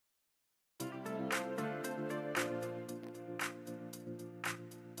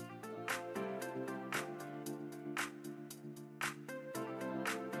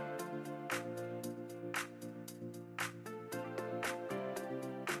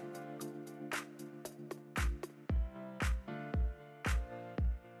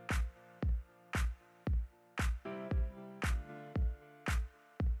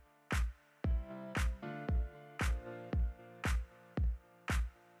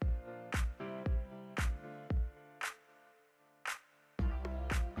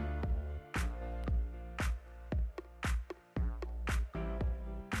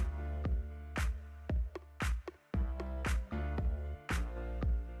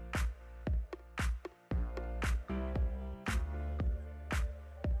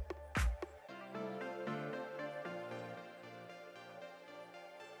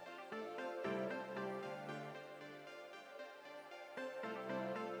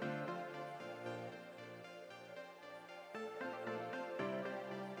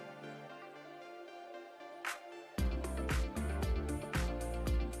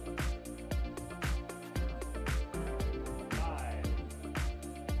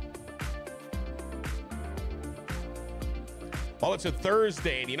Well, it's a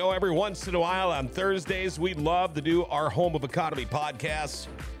Thursday, and you know, every once in a while on Thursdays, we love to do our Home of Economy podcast,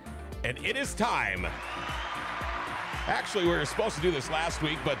 and it is time. Actually, we were supposed to do this last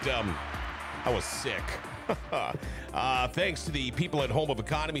week, but I was sick. Thanks to the people at Home of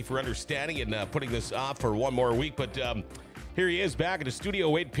Economy for understanding and putting this off for one more week, but here he is back in the studio,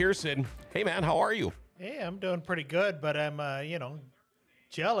 Wade Pearson. Hey, man, how are you? Hey, I'm doing pretty good, but I'm,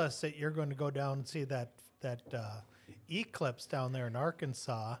 jealous that you're going to go down and see that eclipse down there in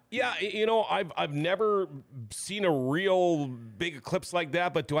Arkansas. Yeah, you know, I've never seen a real big eclipse like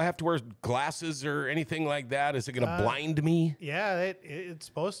that, but do I have to wear glasses or anything like that? Is it going to blind me? Yeah, it's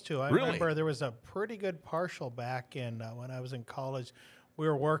supposed to. I remember there was a pretty good partial back in when I was in college. We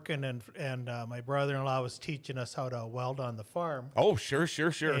were working, and my brother-in-law was teaching us how to weld on the farm. Oh, sure.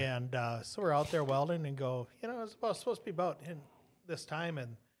 And so we're out there welding and go, it was supposed to be about in this time,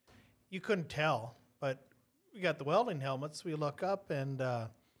 and you couldn't tell, but we got the welding helmets. We look up, and the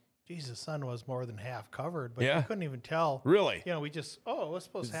sun was more than half covered, but you couldn't even tell. Really? We just, it was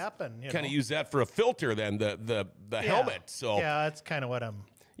supposed to happen. Kind of use that for a filter then, the helmet. So yeah, that's kind of what I'm.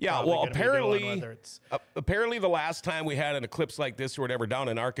 Yeah, well, apparently the last time we had an eclipse like this or whatever down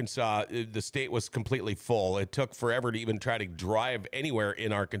in Arkansas, the state was completely full. It took forever to even try to drive anywhere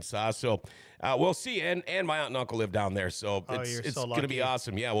in Arkansas. So we'll see. And my aunt and uncle live down there, so it's going to be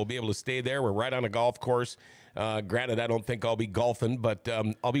awesome. Yeah, we'll be able to stay there. We're right on a golf course. Granted, I don't think I'll be golfing, but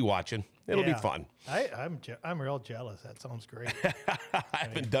I'll be watching. It'll be fun. I'm real jealous. That sounds great. I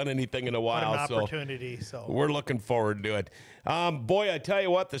haven't done anything in a while. What an opportunity. So we're looking forward to it. Boy, I tell you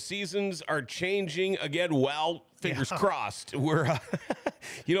what, the seasons are changing again. Well, fingers crossed. We're,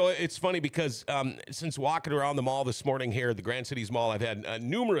 it's funny because since walking around the mall this morning here at the Grand Cities Mall, I've had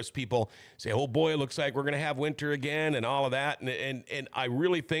numerous people say, oh boy, it looks like we're going to have winter again and all of that. And I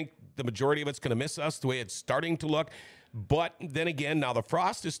really think the majority of it's going to miss us the way it's starting to look. But then again, now the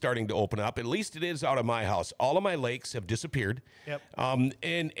frost is starting to open up. At least it is out of my house. All of my lakes have disappeared. Yep.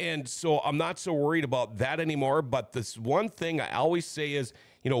 And so I'm not so worried about that anymore. But this one thing I always say is,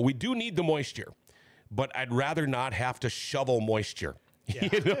 we do need the moisture, but I'd rather not have to shovel moisture. Yeah.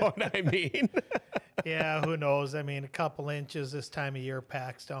 You know what I mean? Yeah, who knows? I mean, a couple inches this time of year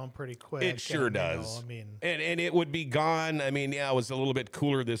packs down pretty quick. It sure does. And it would be gone. I mean, yeah, it was a little bit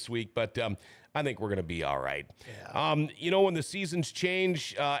cooler this week, but I think we're going to be all right. Yeah. When the seasons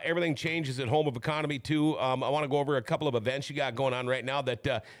change, everything changes at Home of Economy, too. I want to go over a couple of events you got going on right now.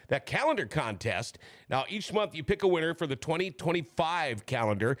 That calendar contest. Now, each month you pick a winner for the 2025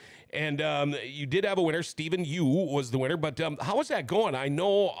 calendar. And you did have a winner. Stephen Yu was the winner. But how is that going? I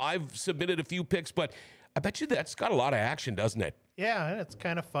know I've submitted a few picks, but I bet you that's got a lot of action, doesn't it? Yeah, and it's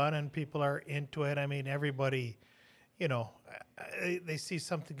kind of fun, and people are into it. I mean, everybody, they see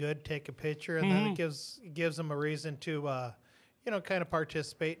something good, take a picture, and then it gives them a reason to, kind of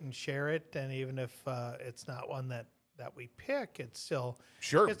participate and share it. And even if it's not one that we pick, it's still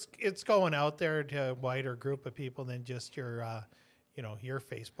it's going out there to a wider group of people than just your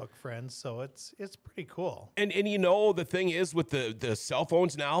Facebook friends. So it's pretty cool. And the thing is with the cell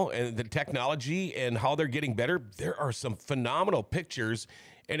phones now and the technology and how they're getting better, there are some phenomenal pictures.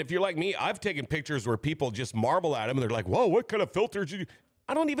 And if you're like me, I've taken pictures where people just marvel at them and they're like, whoa, what kind of filter did you?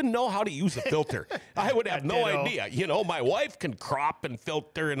 I don't even know how to use a filter. I would have no idea. My wife can crop and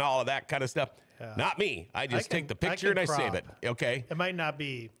filter and all of that kind of stuff. Yeah. Not me. I just take the picture and I save it. Okay. It might not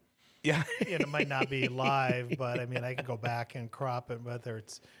be. Yeah. It might not be live, but I mean, I can go back and crop it,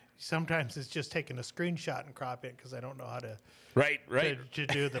 sometimes it's just taking a screenshot and crop it because I don't know how to to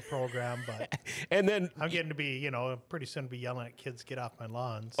do the program. But and then I'm getting to be, pretty soon be yelling at kids, get off my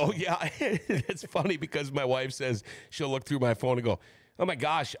lawn. So. Oh yeah, it's funny because my wife says she'll look through my phone and go, oh my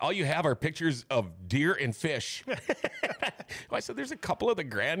gosh, all you have are pictures of deer and fish. I said, there's a couple of the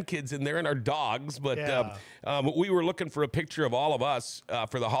grandkids in there and our dogs, but we were looking for a picture of all of us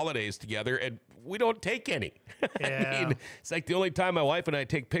for the holidays together, and we don't take any. Yeah. I mean, it's like the only time my wife and I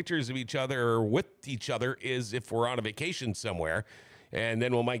take pictures of each other or with each other is if we're on a vacation somewhere. And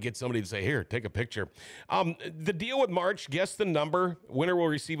then we might get somebody to say, here, take a picture. The deal with March, guess the number. Winner will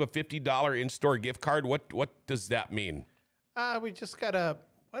receive a $50 in-store gift card. What does that mean? We just got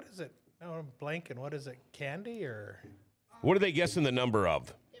what is it? No, I'm blanking. What is it? Candy or? What are they guessing the number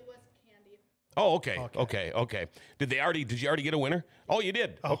of? It was candy. Oh, okay. Did you already get a winner? Oh, you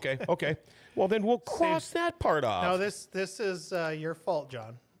did. Oh. Okay. Well, then we'll cross that part off. No, this is your fault,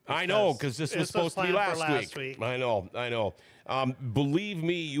 John. I know, because this was supposed to be last week. I know. Believe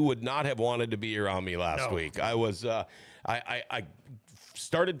me, you would not have wanted to be around me last week. I was, I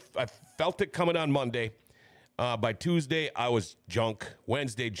felt it coming on Monday. By Tuesday, I was junk.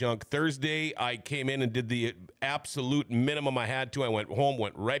 Wednesday, junk. Thursday, I came in and did the absolute minimum I had to. I went home,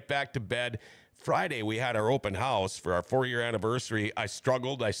 went right back to bed. Friday, we had our open house for our 4-year anniversary. I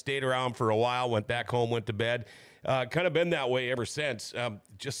struggled. I stayed around for a while, went back home, went to bed. Kind of been that way ever since.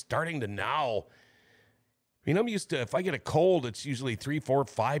 Just starting to now. You know, I'm used to, if I get a cold, it's usually 3, 4,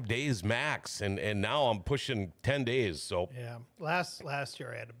 5 days max, and now I'm pushing 10 days. So yeah, last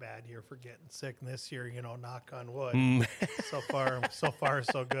year I had a bad year for getting sick, and this year, knock on wood. so far,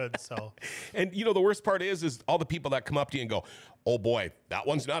 so good. So, and the worst part is all the people that come up to you and go, "Oh boy, that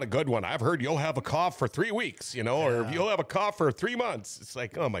one's not a good one. I've heard you'll have a cough for 3 weeks, or you'll have a cough for 3 months." It's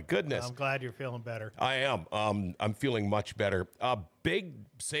like, oh my goodness. I'm glad you're feeling better. I am. I'm feeling much better. Big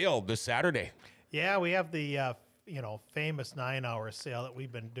sale this Saturday. Yeah, we have the famous 9-hour sale that we've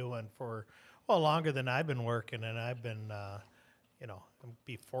been doing for longer than I've been working, and I've been I'll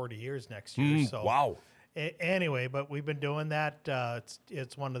be 40 years next year. So wow. Anyway, but we've been doing that.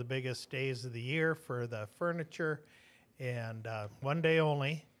 It's one of the biggest days of the year for the furniture, and one day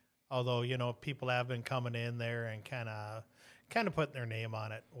only. Although people have been coming in there and kind of putting their name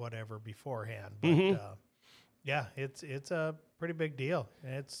on it, whatever beforehand. But yeah, it's a pretty big deal,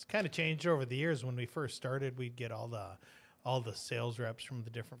 and it's kind of changed over the years. When we first started, we'd get all the sales reps from the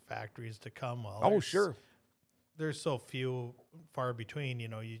different factories to come. Oh, sure. There's so few, far between.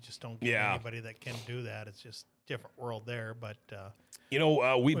 You just don't get anybody that can do that. It's just different world there. But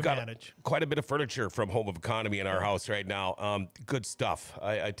we've got quite a bit of furniture from Home of Economy in our house right now. Good stuff,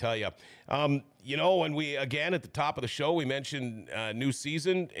 I tell you. When we, again, at the top of the show, we mentioned new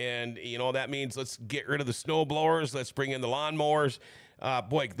season, and, that means let's get rid of the snow blowers. Let's bring in the lawnmowers.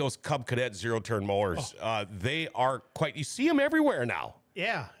 Boy, those Cub Cadet zero-turn mowers, they are quite, you see them everywhere now.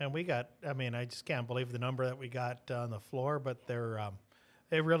 Yeah, and I just can't believe the number that we got on the floor, but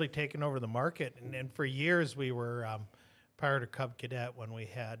they've really taken over the market. And for years, we were... prior to Cub Cadet, when we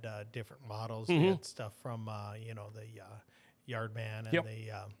had different models, we had stuff from the Yardman and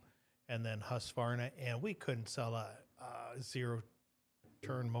and then Husqvarna, and we couldn't sell a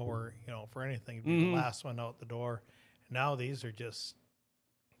zero-turn mower, for anything. It'd be the last one out the door. Now these are just,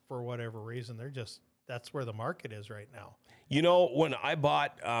 for whatever reason, that's where the market is right now. When I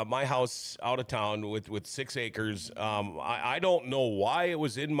bought my house out of town with 6 acres, I don't know why it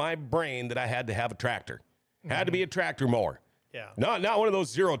was in my brain that I had to have a tractor. Had to be a tractor mower. Yeah. Not one of those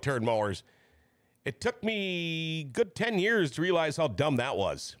zero-turn mowers. It took me good 10 years to realize how dumb that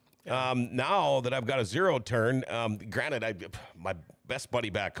was. Yeah. Now that I've got a zero-turn, granted, my best buddy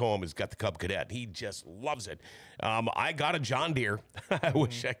back home has got the Cub Cadet. He just loves it. I got a John Deere. I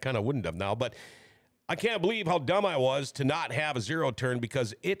wish I kind of wouldn't have now, but I can't believe how dumb I was to not have a zero-turn,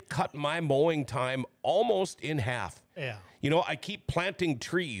 because it cut my mowing time almost in half. Yeah. I keep planting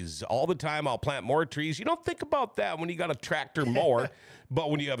trees all the time. I'll plant more trees. You don't think about that when you got a tractor mower, but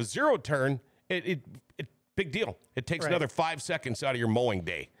when you have a zero-turn, it big deal. It takes another 5 seconds out of your mowing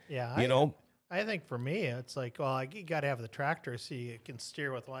day. Yeah. I think for me, it's like, you got to have the tractor so you can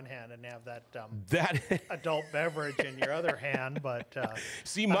steer with one hand and have that adult beverage in your other hand. But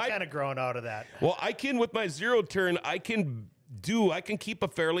I'm kind of grown out of that. Well, I can, with my zero-turn, I can keep a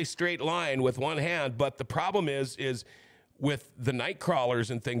fairly straight line with one hand, but the problem is with the night crawlers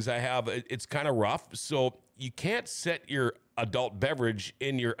and things I have, it's kind of rough. So you can't set your adult beverage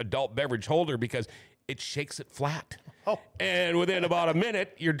in your adult beverage holder because it shakes it flat. Oh. And within about a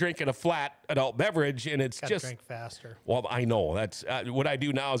minute, you're drinking a flat adult beverage, and it's Gotta just drink faster. Well, I know that's what I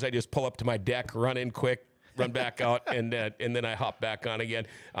do now is I just pull up to my deck, run in quick, run back out, and then I hop back on again.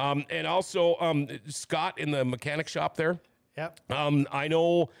 And also, Scott in the mechanic shop there. Yep. I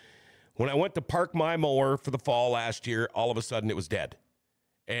know when I went to park my mower for the fall last year, all of a sudden it was dead.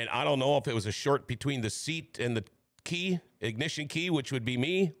 And I don't know if it was a short between the seat and the ignition key, which would be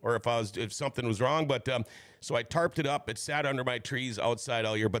me, or if something was wrong. But so I tarped it up. It sat under my trees outside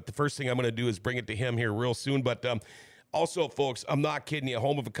all year. But the first thing I'm going to do is bring it to him here real soon. But also, folks, I'm not kidding you.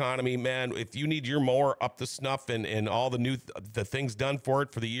 Home of Economy, man, if you need your mower up to snuff and all the new the things done for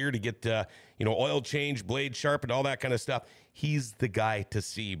it for the year to get oil change, blade sharpened, all that kind of stuff, he's the guy to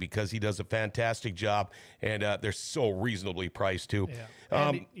see because he does a fantastic job, and they're so reasonably priced too. Yeah.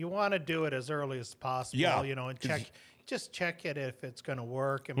 And you want to do it as early as possible. Yeah. And check it if it's going to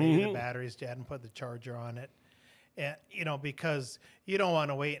work, and maybe the battery's dead, and put the charger on it. And, because you don't want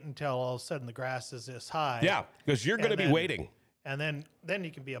to wait until all of a sudden the grass is this high. Yeah, because you're going to be waiting. And then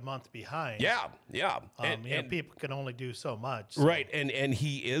you can be a month behind. Yeah. And people can only do so much. So. Right, and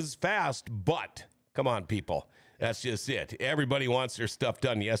he is fast, but come on, people. That's just it. Everybody wants their stuff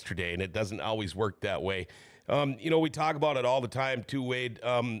done yesterday, and it doesn't always work that way. We talk about it all the time too, Wade.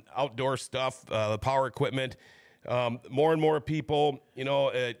 Outdoor stuff, the power equipment. More and more people,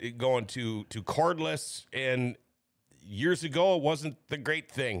 going to cordless. And years ago, it wasn't the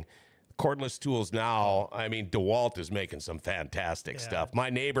great thing. Cordless tools now, I mean, DeWalt is making some fantastic stuff. My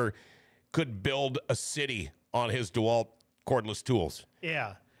neighbor could build a city on his DeWalt cordless tools.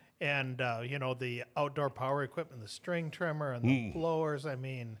 Yeah. And, the outdoor power equipment, the string trimmer and the blowers, I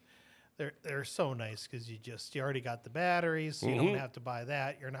mean, they're so nice because you already got the batteries. So you don't have to buy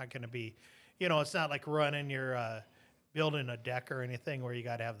that. You're not going to be, it's not like running your, building a deck or anything where you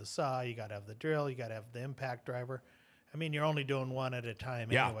got to have the saw, you got to have the drill, you got to have the impact driver. I mean, you're only doing one at a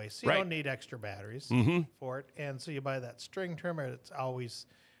time anyway, so you don't need extra batteries for it. And so you buy that string trimmer.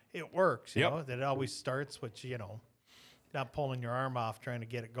 It works, you know, that it always starts, which, not pulling your arm off trying to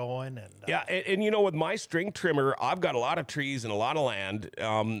get it going. And with my string trimmer, I've got a lot of trees and a lot of land.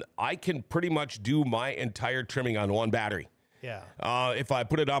 I can pretty much do my entire trimming on one battery. Yeah. If I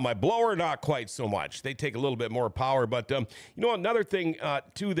put it on my blower, not quite so much. They take a little bit more power. But, another thing,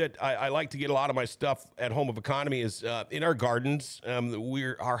 too, that I like to get a lot of my stuff at Home of Economy is in our gardens.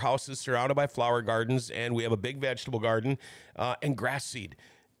 Our house is surrounded by flower gardens, and we have a big vegetable garden and grass seed.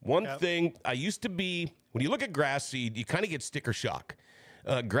 One thing I used to be, when you look at grass seed, you kind of get sticker shock.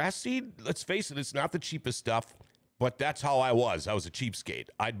 Grass seed, let's face it, it's not the cheapest stuff, but that's how I was. I was a cheapskate.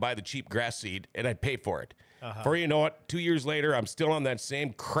 I'd buy the cheap grass seed, and I'd pay for it. For 2 years later, I'm still on that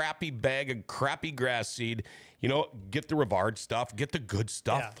same crappy bag of crappy grass seed. Get the Rivard stuff, get the good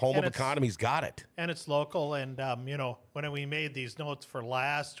stuff. Home of Economy's got it. And it's local. And, when we made these notes for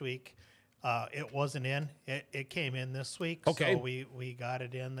last week, it wasn't in. It came in this week. Okay. So we got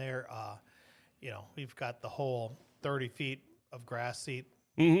it in there. We've got the whole 30 feet of grass seed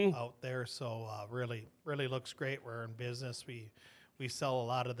out there. So really, really looks great. We're in business. We sell a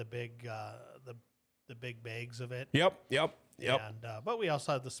lot of the big the big bags of it. Yep. And but we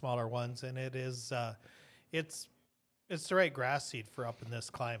also have the smaller ones, and it is it's the right grass seed for up in this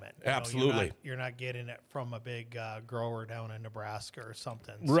climate. Absolutely. You're not getting it from a big grower down in Nebraska or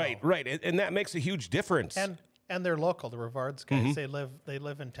something. Right. And that makes a huge difference. And they're local. The Rivards guys, they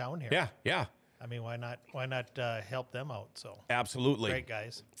live in town here. Yeah. I mean, why not help them out? So absolutely, great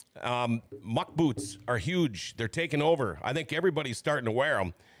guys. Muck boots are huge. They're taking over. I think everybody's starting to wear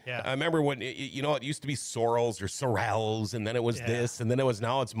them. Yeah. I remember when it used to be Sorels or Sorels, and then it was this, and then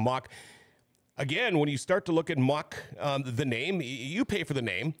now it's Muck. Again, when you start to look at Muck, the name, you pay for the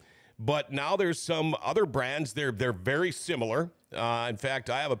name, but now there's some other brands. They're very similar. In fact,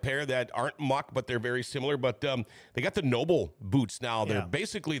 I have a pair that aren't Muck, but they're very similar. But they got the Noble boots now. They're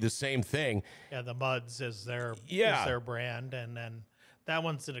basically the same thing. Yeah, the Muds is their brand, and then that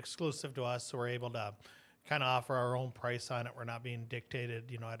one's an exclusive to us, so we're able to kind of offer our own price on it. We're not being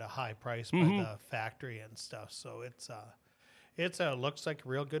dictated, at a high price by the factory and stuff. So it looks like a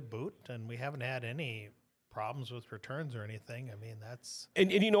real good boot, and we haven't had any problems with returns or anything. I mean, that's...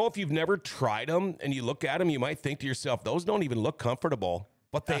 And if you've never tried them and you look at them, you might think to yourself, those don't even look comfortable,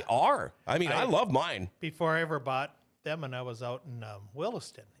 but they are. I mean, I love mine. Before I ever bought them, and I was out in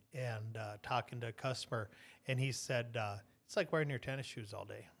Williston and talking to a customer, and he said, it's like wearing your tennis shoes all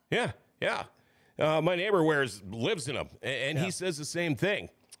day. Yeah. My neighbor lives in them, and he says the same thing.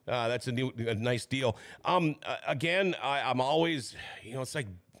 That's a nice deal. Again, I'm always, it's like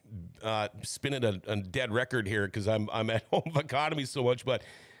spinning a dead record here because I'm at Home of Economy so much, but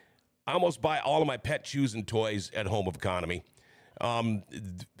I almost buy all of my pet shoes and toys at Home of Economy.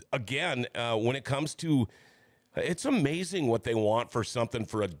 Again, when it comes to, it's amazing what they want for something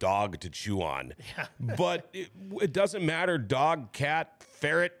for a dog to chew on. Yeah. But it doesn't matter, dog, cat,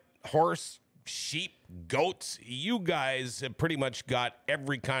 ferret, horse, sheep, goats. You guys have pretty much got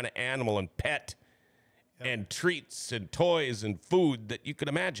every kind of animal and pet and treats and toys and food that you could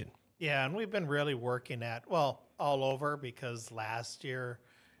imagine. Yeah, and we've been really working at, all over, because last year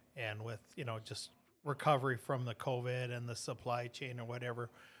and with, just recovery from the COVID and the supply chain or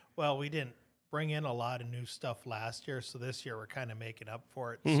whatever, we didn't bring in a lot of new stuff last year. So this year we're kind of making up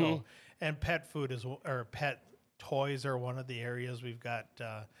for it. So, and pet food pet toys are one of the areas we've got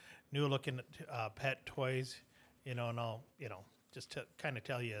new looking pet toys, and I'll, just to kind of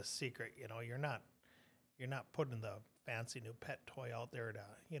tell you a secret, you're not putting the fancy new pet toy out there to,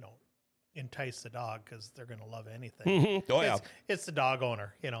 entice the dog, because they're going to love anything. Oh, yeah. It's the dog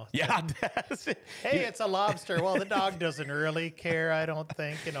owner, Yeah. Hey, it's a lobster. Well, the dog doesn't really care, I don't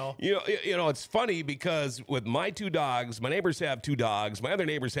think, It's funny because with my two dogs, my neighbors have two dogs. My other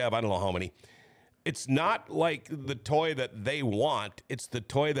neighbors have, I don't know how many. it's not like the toy that they want. It's the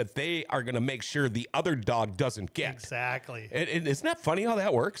toy that they are going to make sure the other dog doesn't get. Exactly. And isn't that funny how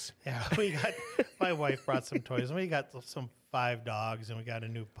that works? Yeah, my wife brought some toys, and we got some 5 dogs, and we got a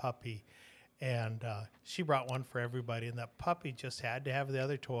new puppy. And she brought one for everybody, and that puppy just had to have the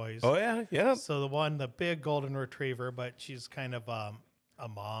other toys. Oh, yeah, yeah. So the big golden retriever, but she's kind of a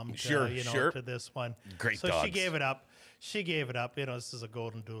mom to, to this one. Great so dogs. she gave it up. This is a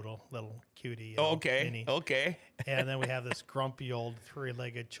golden doodle, little cutie. Okay, mini. okay. And then we have this grumpy old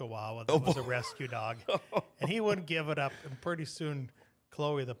 3-legged Chihuahua that was a rescue dog. And he wouldn't give it up. And pretty soon,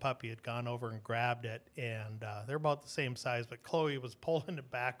 Chloe, the puppy, had gone over and grabbed it. And they're about the same size, but Chloe was pulling it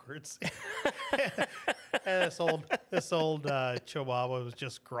backwards. And this old Chihuahua was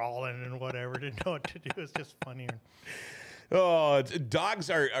just growling and whatever, didn't know what to do. It was just funny. Oh, dogs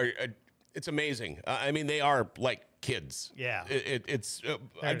are it's amazing. I mean, they are like kids. Yeah.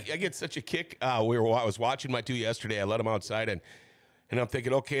 I get such a kick. I was watching my 2 yesterday. I let them outside, and I'm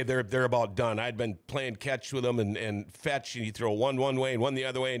thinking, okay, they're about done. I'd been playing catch with them and fetch, and you throw one way and one the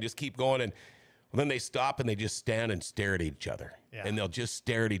other way and just keep going. And then they stop and they just stand and stare at each other. Yeah. And they'll just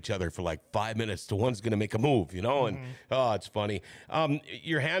stare at each other for like 5 minutes till one's going to make a move, And oh, it's funny.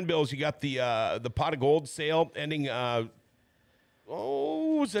 Your handbills, you got the pot of gold sale ending.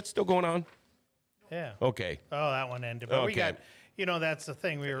 Is that still going on? Yeah. Okay. Oh, that one ended. But we got, that's the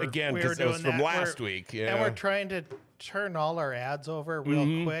thing. We were Again, we because were it was doing from that. last week. Yeah. And we're trying to turn all our ads over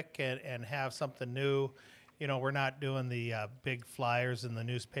real quick and have something new. We're not doing the big flyers in the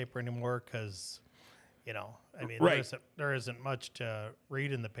newspaper anymore because, Right. there isn't much to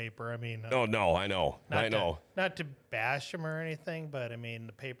read in the paper. I mean, Oh, no, I know. Not to bash them or anything, but I mean,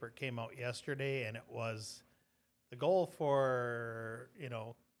 the paper came out yesterday and it was the goal for,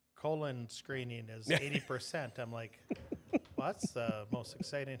 colon screening is 80%. I'm like, well, that's the most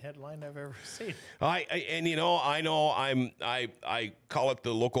exciting headline I've ever seen. I call it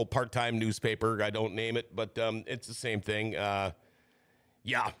the local part-time newspaper. I don't name it, but it's the same thing.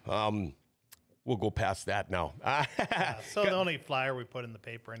 We'll go past that now. So the only flyer we put in the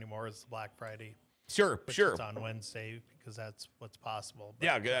paper anymore is Black Friday. Sure. It's on Wednesday because that's what's possible.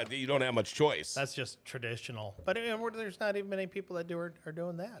 But, you don't have much choice. That's just traditional. But there's not even many people that are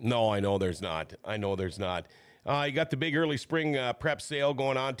doing that. No, I know there's not. You got the big early spring prep sale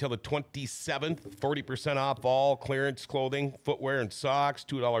going on till the 27th. 40% off all clearance clothing, footwear, and socks.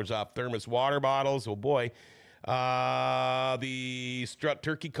 $2 off thermos water bottles. Oh, boy. The strut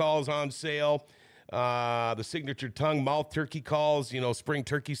turkey calls on sale. The signature tongue mouth turkey calls. Spring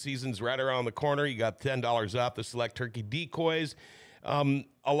turkey season's right around the corner. You got $10 off the select turkey decoys. A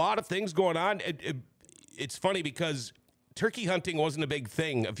lot of things going on. It's funny because turkey hunting wasn't a big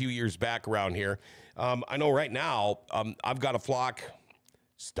thing a few years back around here. I know right now I've got a flock.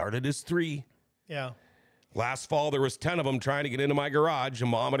 Started as 3. Yeah. Last fall, there was 10 of them trying to get into my garage, a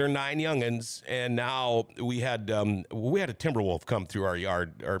mom and her 9 youngins, and now we had a timber wolf come through our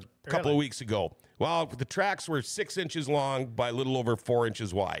yard a couple of weeks ago. Well, the tracks were 6 inches long by a little over 4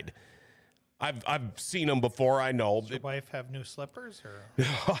 inches wide. I've seen them before. I know. Does your wife have new slippers? Or?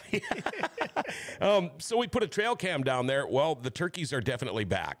 So we put a trail cam down there. Well, the turkeys are definitely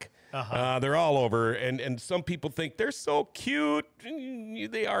back. Uh-huh. They're all over, and some people think they're so cute.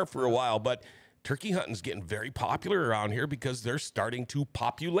 They are for a while, but turkey hunting's getting very popular around here because they're starting to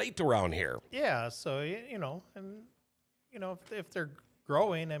populate around here. Yeah, so if they're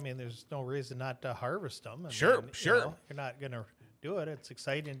growing, I mean, there's no reason not to harvest them. Sure. You're not gonna do it. It's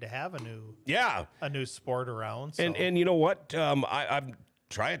exciting to have a new sport around. So. And you know what? I've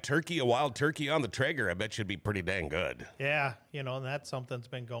tried a wild turkey on the Traeger. I bet you'd be pretty dang good. Yeah, and that's something that's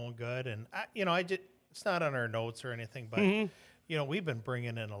been going good. And it's not on our notes or anything, but. We've been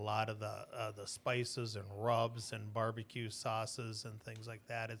bringing in a lot of the spices and rubs and barbecue sauces and things like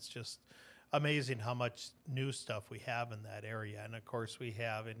that. It's just amazing how much new stuff we have in that area. And of course we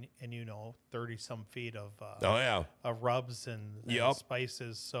have, 30 some feet of rubs and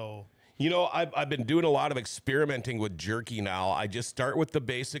spices. So, I've been doing a lot of experimenting with jerky now. I just start with the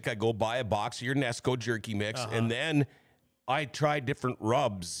basic. I go buy a box of your Nesco jerky mix, and then I try different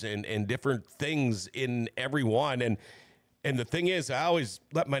rubs and different things in every one. And the thing is, I always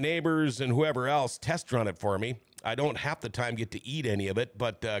let my neighbors and whoever else test run it for me. I don't half the time get to eat any of it,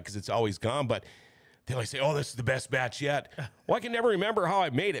 but because it's always gone. But they always say, "Oh, this is the best batch yet." Well, I can never remember how I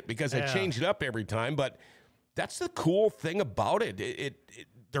made it because I change it up every time. But that's the cool thing about it.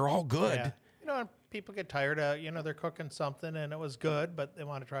 They're all good. Yeah. People get tired of, they're cooking something and it was good, but they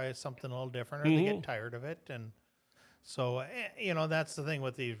want to try something a little different, or they get tired of it. And so, that's the thing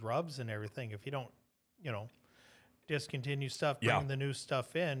with these rubs and everything. If you don't, discontinue stuff, bring the new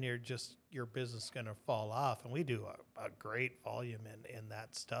stuff in, you're just your business is going to fall off. And we do a great volume in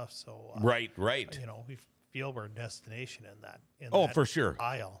that stuff. So right. You know, we feel we're a destination in that. For sure.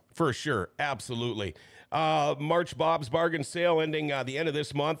 Aisle. For sure. Absolutely. March Bob's Bargain Sale ending the end of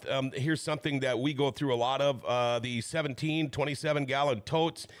this month. Here's something that we go through a lot of. The 17, 27-gallon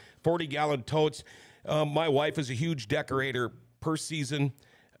totes, 40-gallon totes. My wife is a huge decorator per season.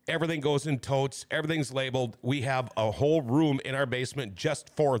 Everything goes in totes. Everything's labeled. We have a whole room in our basement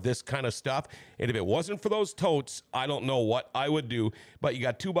just for this kind of stuff. And if it wasn't for those totes, I don't know what I would do. But you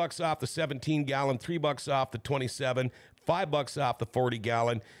got $2 off the 17-gallon, $3 off the 27, $5 off the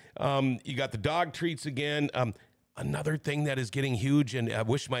 40-gallon. You got the dog treats again. Another thing that is getting huge, and I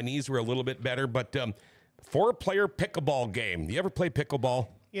wish my knees were a little bit better, but 4-player pickleball game. You ever play pickleball?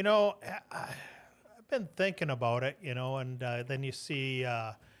 You know, I've been thinking about it, you know, and then you see,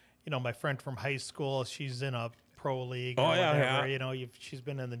 you know, my friend from high school, she's in a pro league or whatever, you know, she's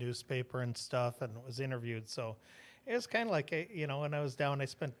been in the newspaper and stuff and was interviewed. So it was kind of like, you know, when I was down, I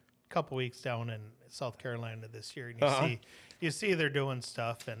spent a couple weeks down in South Carolina this year, and you see they're doing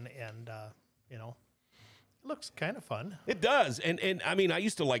stuff and you know, it looks kind of fun. It does. And I mean, I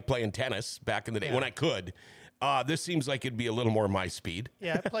used to like playing tennis back in the day when I could. This seems like it'd be a little more my speed.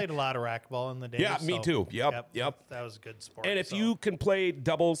 Yeah, I played a lot of racquetball in the day. Yeah, me too. Yep. That was a good sport. And if you can play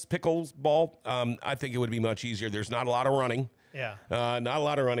doubles, pickleball, I think it would be much easier. There's not a lot of running. Yeah. Not a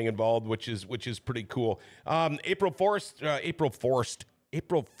lot of running involved, which is pretty cool. April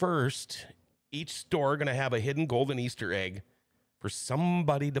 1st, each store going to have a hidden golden Easter egg for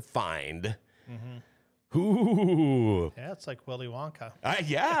somebody to find. Mm-hmm. Ooh. Yeah, it's like Willy Wonka.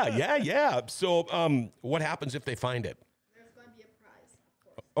 Yeah. So what happens if they find it? There's going to be a prize.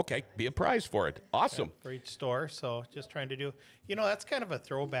 Okay, be a prize for it. Awesome. For each store. So just trying to do, you know, that's kind of a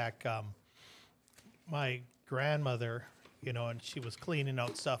throwback. My grandmother, you know, and she was cleaning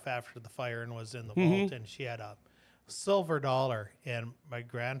out stuff after the fire and was in the vault, and she had a silver dollar, and my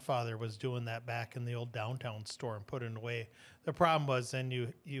grandfather was doing that back in the old downtown store and putting it away. The problem was then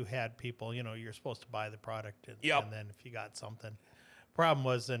you had people, you know, you're supposed to buy the product and then if you got something. Problem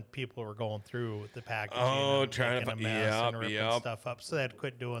was then people were going through the packaging and trying to making a mess and ripping stuff up. So they had to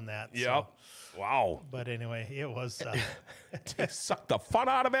quit doing that. Yep. So. Wow. But anyway, it was it sucked the fun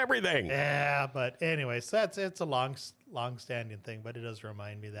out of everything. Yeah, but anyway, so it's a long-standing thing, but it does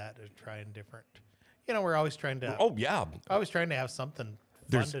remind me that of trying different. You know, we're always trying to. Oh yeah. Always trying to have something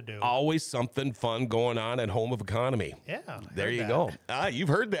There's fun to do. always something fun going on at Home of Economy. Yeah. There you go. You've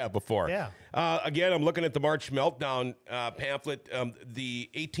heard that before. Yeah. Again, I'm looking at the March Meltdown pamphlet. The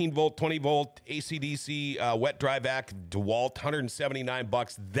 18-volt, 20-volt AC/DC wet dry vac DeWalt,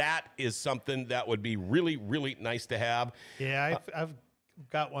 $179. That is something that would be really, really nice to have. Yeah, I've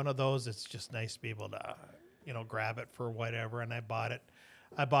got one of those. It's just nice to be able to, you know, grab it for whatever. And I bought it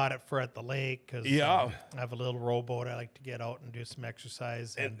for at the lake because I have a little rowboat. I like to get out and do some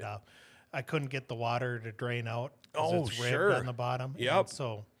exercise, and I couldn't get the water to drain out. It's ribbed on the bottom. Yep.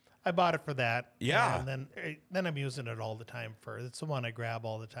 So I bought it for that. Yeah. And then I'm using it all the time it's the one I grab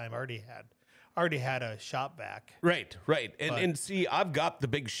all the time. I already had a shop vac. Right. And see, I've got the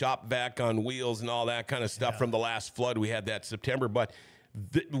big shop vac on wheels and all that kind of stuff from the last flood we had that September, but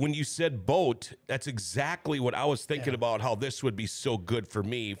when you said boat, that's exactly what I was thinking about, how this would be so good for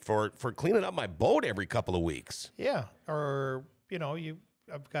me for cleaning up my boat every couple of weeks. Yeah. Or, you know,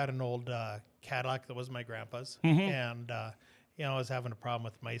 I've got an old Cadillac that was my grandpa's, and, you know, I was having a problem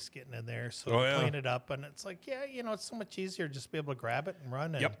with mice getting in there. So I clean it up, and it's like, you know, it's so much easier just to be able to grab it and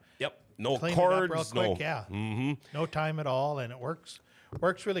run. And Yep. No clean cords. it up real quick. Yeah. No time at all, and it works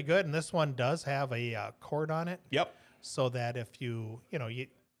really good. And this one does have a cord on it. Yep. So that if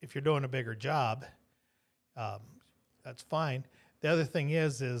if you're doing a bigger job, that's fine. The other thing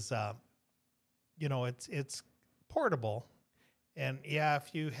is you know, it's portable, and if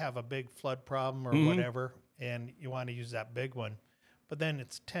you have a big flood problem or whatever, and you want to use that big one, but then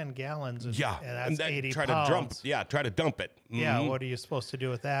it's 10 gallons, and that's 80 pounds. Try to dump it. Yeah, what are you supposed to do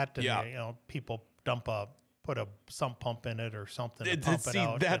with that? And, you know, people put a sump pump in it or something to pump it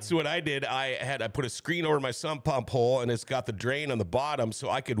out. That's what I did. I put a screen over my sump pump hole, and it's got the drain on the bottom,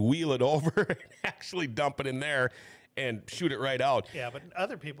 so I could wheel it over and actually dump it in there and shoot it right out. Yeah, but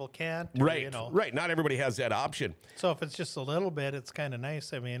other people can't. Right, you know. right. Not everybody has that option. So if it's just a little bit, it's kind of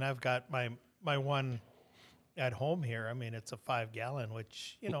nice. I mean, I've got my one at home here. I mean, it's a 5-gallon,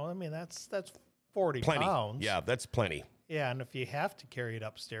 which, you know, I mean, that's 40 pounds. Yeah, that's plenty. Yeah, and if you have to carry it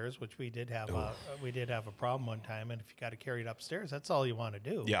upstairs, which we did have a problem one time, and if you got to carry it upstairs, that's all you want to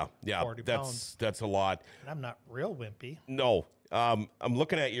do. Yeah, 40 pounds. That's a lot. And I'm not real wimpy. No, I'm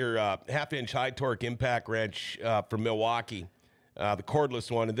looking at your half-inch high torque impact wrench from Milwaukee. the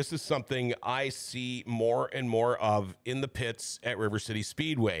cordless one. And this is something I see more and more of in the pits at River City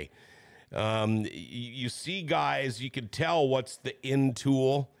Speedway. You see guys, you can tell what's the in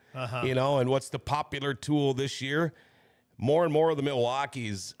tool, you know, and what's the popular tool this year. More and more of the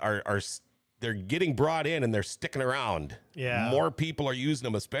Milwaukees they're getting brought in and they're sticking around. Yeah. More people are using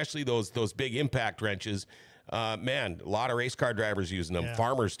them, especially those big impact wrenches. Man, a lot of race car drivers using them,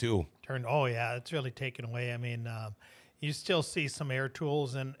 farmers too. Oh yeah, it's really taken away. I mean, you still see some air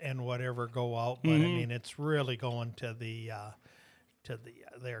tools and whatever go out, but I mean, it's really going to the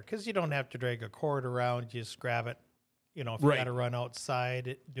there, because you don't have to drag a cord around. You just grab it. You know, if you got to run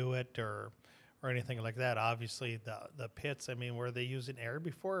outside, do it or anything like that. Obviously, the pits. I mean, were they using air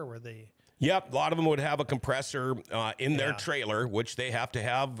before, or were they? Yep, a lot of them would have a compressor in their trailer, which they have to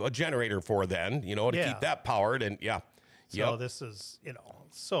have a generator for then, you know, to keep that powered. And So this is, you know,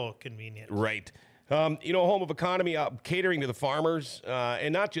 so convenient. Right. You know, home of economy, catering to the farmers,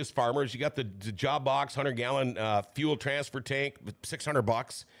 and not just farmers. You got the job box, 100-gallon fuel transfer tank,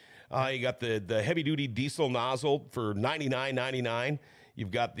 $600. You got the heavy-duty diesel nozzle for $99.99.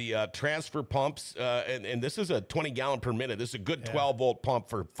 You've got the transfer pumps, and this is a 20-gallon per minute. This is a good 12-volt pump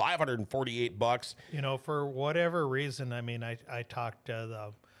for $548. You know, for whatever reason, I mean, I talked to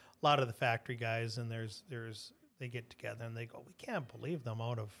a lot of the factory guys, and they get together and they go, we can't believe the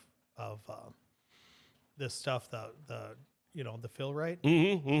amount of this stuff, the fill rate.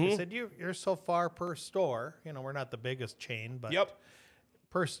 They said, you're so far per store. You know, we're not the biggest chain, but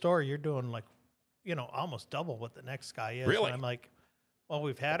per store, you're doing like, you know, almost double what the next guy is. Really? And I'm like, well,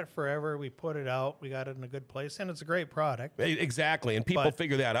 we've had it forever. We put it out. We got it in a good place, and it's a great product. Exactly, and people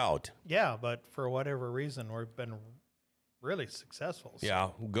figure that out. Yeah, but for whatever reason, we've been really successful. So. Yeah,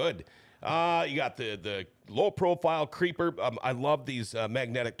 good. You got the low-profile creeper. I love these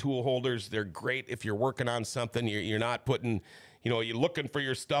magnetic tool holders. They're great if you're working on something. You're not putting, you know, you're looking for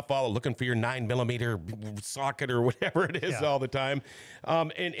your stuff looking for your 9mm socket or whatever it is all the time.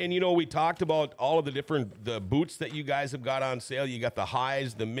 And you know, we talked about all of the boots that you guys have got on sale. You got the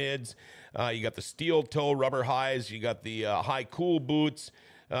highs, the mids, you got the steel toe rubber highs, you got the high cool boots.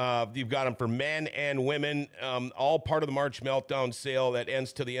 You've got them for men and women, all part of the March Meltdown sale that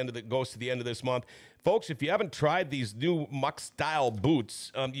goes to the end of this month. Folks, if you haven't tried these new Muck-style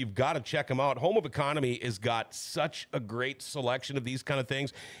boots, you've got to check them out. Home of Economy has got such a great selection of these kind of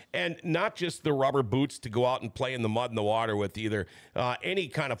things, and not just the rubber boots to go out and play in the mud and the water with either. Any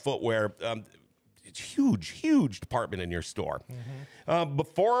kind of footwear. It's huge department in your store.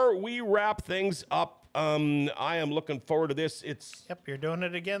 Before we wrap things up, I am looking forward to this. You're doing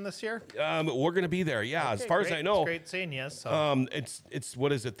it again this year? We're going to be there. Yeah, okay, as far as I know. It's great seeing you. So. It's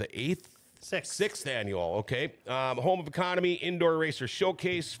what is it? The 8th? Sixth annual. Okay. Home of Economy Indoor Racer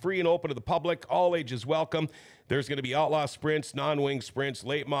Showcase, free and open to the public. All ages welcome. There's going to be outlaw sprints, non-wing sprints,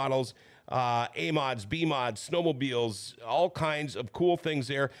 late models, A-mods, B-mods, snowmobiles, all kinds of cool things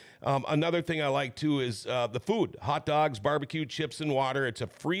there. Another thing I like too is the food, hot dogs, barbecue, chips, and water. It's a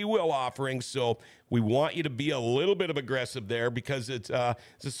free will offering, so we want you to be a little bit of aggressive there because it's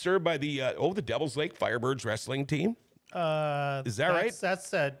served by the Devil's Lake Firebirds wrestling team. Is that right?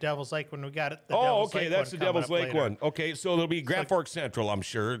 That's Devil's Lake when we got it. That's the Devil's Lake one. Okay, so it'll be Grand Forks Central, I'm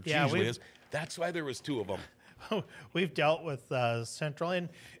sure. It usually is. That's why there was two of them. We've dealt with Central, and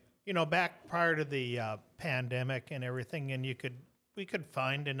you know, back prior to the pandemic and everything, and we could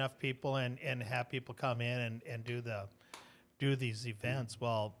find enough people and have people come in and do these events.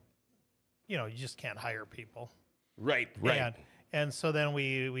 Well, you know, you just can't hire people. Right. And so then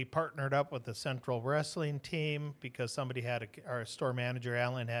we partnered up with the Central Wrestling team because somebody our store manager,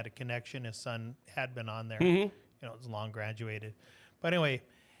 Alan, had a connection. His son had been on there. You know, was long graduated. But anyway,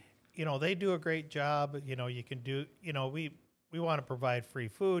 you know, they do a great job. You know, you can do, you know, we want to provide free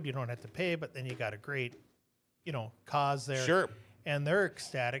food. You don't have to pay, but then you got a great, you know, cause there. Sure. And they're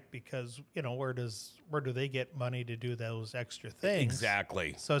ecstatic because, you know, where do they get money to do those extra things?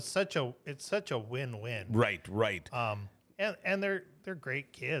 Exactly. So it's such a win-win. Right. And they're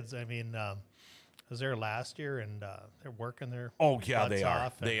great kids. I mean, I was there last year, and they're working their they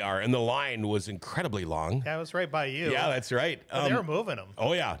are. They are. And the line was incredibly long. That was right by you. Yeah, that's right. They were moving them.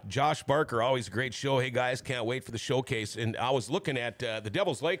 Oh, yeah. Josh Barker, always a great show. Hey, guys, can't wait for the showcase. And I was looking at the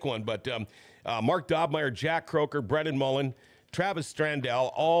Devil's Lake one, but Mark Dobmeyer, Jack Croker, Brendan Mullen, Travis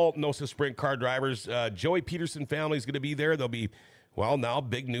Strandell, all NOSA Sprint car drivers. Joey Peterson family is going to be there. There'll be Well, now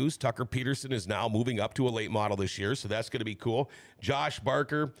big news. Tucker Peterson is now moving up to a late model this year, so that's going to be cool. Josh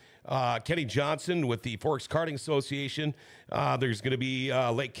Barker, Kenny Johnson with the Forks Karting Association. There's going to be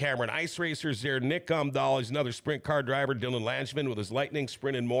Lake Cameron Ice Racers there. Nick Umdahl is another sprint car driver. Dylan Lanchman with his Lightning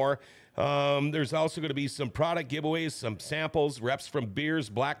Sprint and more. There's also going to be some product giveaways, some samples, reps from Beers,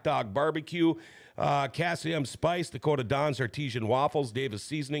 Black Dog Barbecue, Cassie M. Spice, Dakota Don's Artesian Waffles, Davis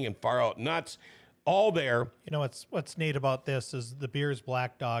Seasoning, and Far Out Nuts. All there. You know what's neat about this is the Beers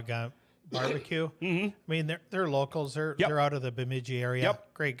Black Dog Barbecue. I mean, they're locals. They're out of the Bemidji area.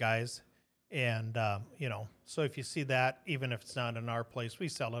 Yep. Great guys. And you know, so if you see that, even if it's not in our place, we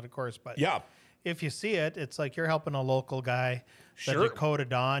sell it, of course. But Yeah. if you see it, it's like you're helping a local guy. The Sure. Dakota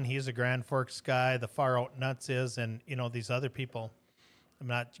Don, he's a Grand Forks guy. The Far Out Nuts is, and you know these other people. I'm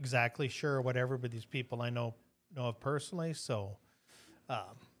not exactly sure or whatever, but these people I know of personally. So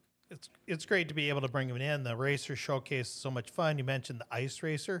it's great to be able to bring them in. The racer showcase is so much fun. You mentioned the ice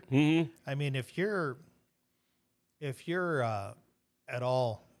racer. I mean, if you're at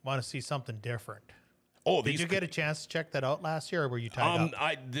all want to see something different. Oh, Did you get a chance to check that out last year, or were you tied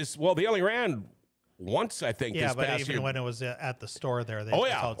up? They only ran once, I think. Yeah, this but past even year. when it was at the store there, Oh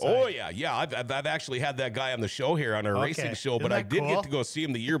yeah. I've actually had that guy on the show here on our racing show, Isn't but I that did cool? get to go see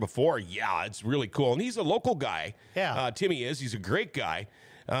him the year before. Yeah, it's really cool, and he's a local guy. Yeah. Timmy is. He's a great guy.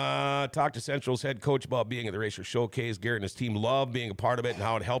 Talked to Central's head coach about being at the Racer Showcase. Garrett and his team love being a part of it and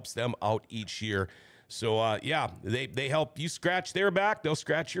how it helps them out each year. So, they help you scratch their back. They'll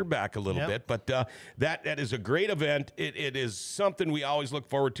scratch your back a little bit. But that is a great event. It is something we always look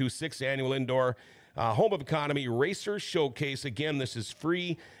forward to. 6th Annual Indoor Home of Economy Racer Showcase. Again, this is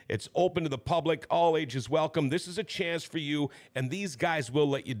free. It's open to the public. All ages welcome. This is a chance for you, and these guys will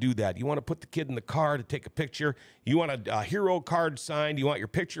let you do that. You want to put the kid in the car to take a picture. You want a hero card signed. You want your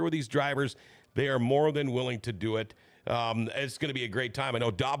picture with these drivers. They are more than willing to do it. It's going to be a great time. I know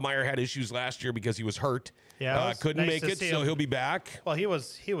Dobmeyer had issues last year because he was hurt. Yeah, it was couldn't nice make to it, see so him. he'll be back. Well, he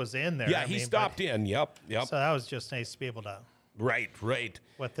was in there. Yeah, he stopped in. Yep. So that was just nice to be able to Right.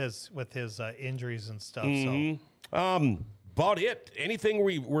 with his injuries and stuff. About it. Anything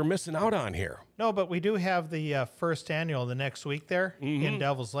we're missing out on here? So no, but we do have the first annual the next week there in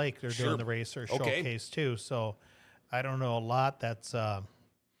Devil's Lake. They're doing the Racer Showcase too. So I don't know a lot. That's kind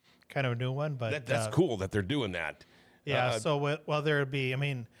of a new one, but That's cool that they're doing that. yeah. There'd be. I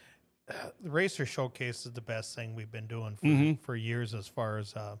mean, the Racer Showcase is the best thing we've been doing for years as far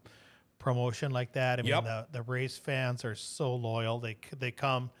as promotion like that. I mean, the race fans are so loyal. They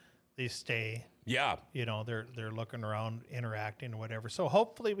come, they stay. Yeah. You know, they're looking around, interacting, or whatever. So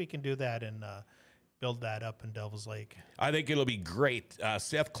hopefully we can do that and build that up in Devil's Lake. I think it'll be great.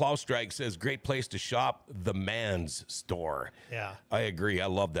 Seth Klausstreich says, great place to shop, the Man's Store. Yeah. I agree. I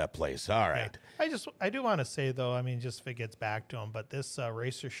love that place. All right. I do want to say, though, I mean, just if it gets back to him, but this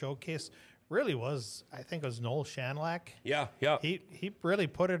Racer Showcase really was, I think it was Noel Shanlak. Yeah. He really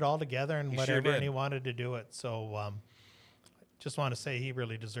put it all together and He whatever, sure did. and he wanted to do it. So just want to say he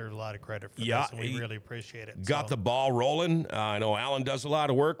really deserved a lot of credit for Yeah, this, and we he really appreciate it. Got the ball rolling. I know Alan does a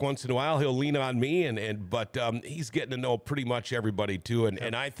lot of work. Once in a while, he'll lean on me, but he's getting to know pretty much everybody, too.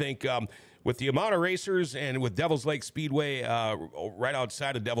 And I think with the amount of racers and with Devil's Lake Speedway right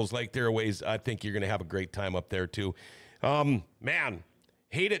outside of Devil's Lake there a ways, I think you're going to have a great time up there, too. Man,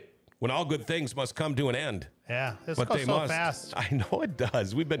 hate it when all good things must come to an end. Yeah, this But goes they so must. fast. I know it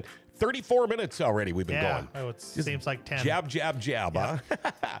does. We've been 34 minutes already. We've been going. Oh, it seems like 10. Jab,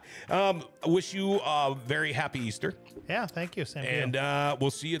 huh? Wish you a very happy Easter. Yeah, thank you, Sam. And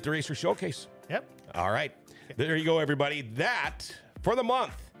we'll see you at the Racer Showcase. Yep. All right. There you go, everybody. That, for the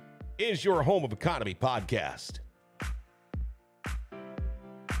month, is your Home of Economy podcast.